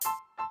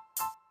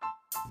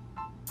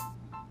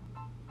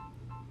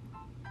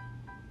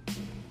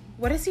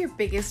What is your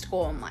biggest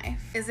goal in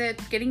life? Is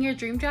it getting your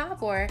dream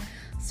job or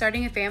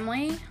starting a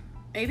family?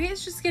 Maybe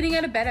it's just getting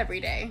out of bed every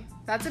day.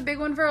 That's a big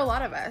one for a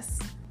lot of us.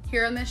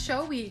 Here on this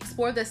show, we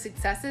explore the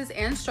successes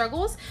and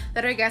struggles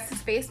that our guests have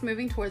faced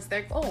moving towards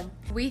their goal.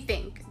 We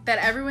think that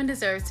everyone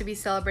deserves to be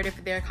celebrated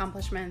for their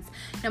accomplishments,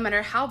 no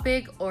matter how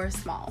big or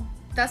small.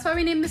 That's why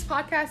we named this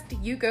podcast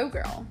You Go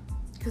Girl,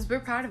 because we're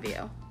proud of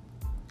you.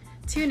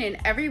 Tune in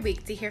every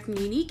week to hear from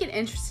unique and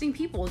interesting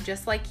people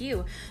just like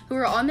you who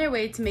are on their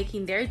way to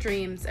making their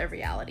dreams a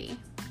reality.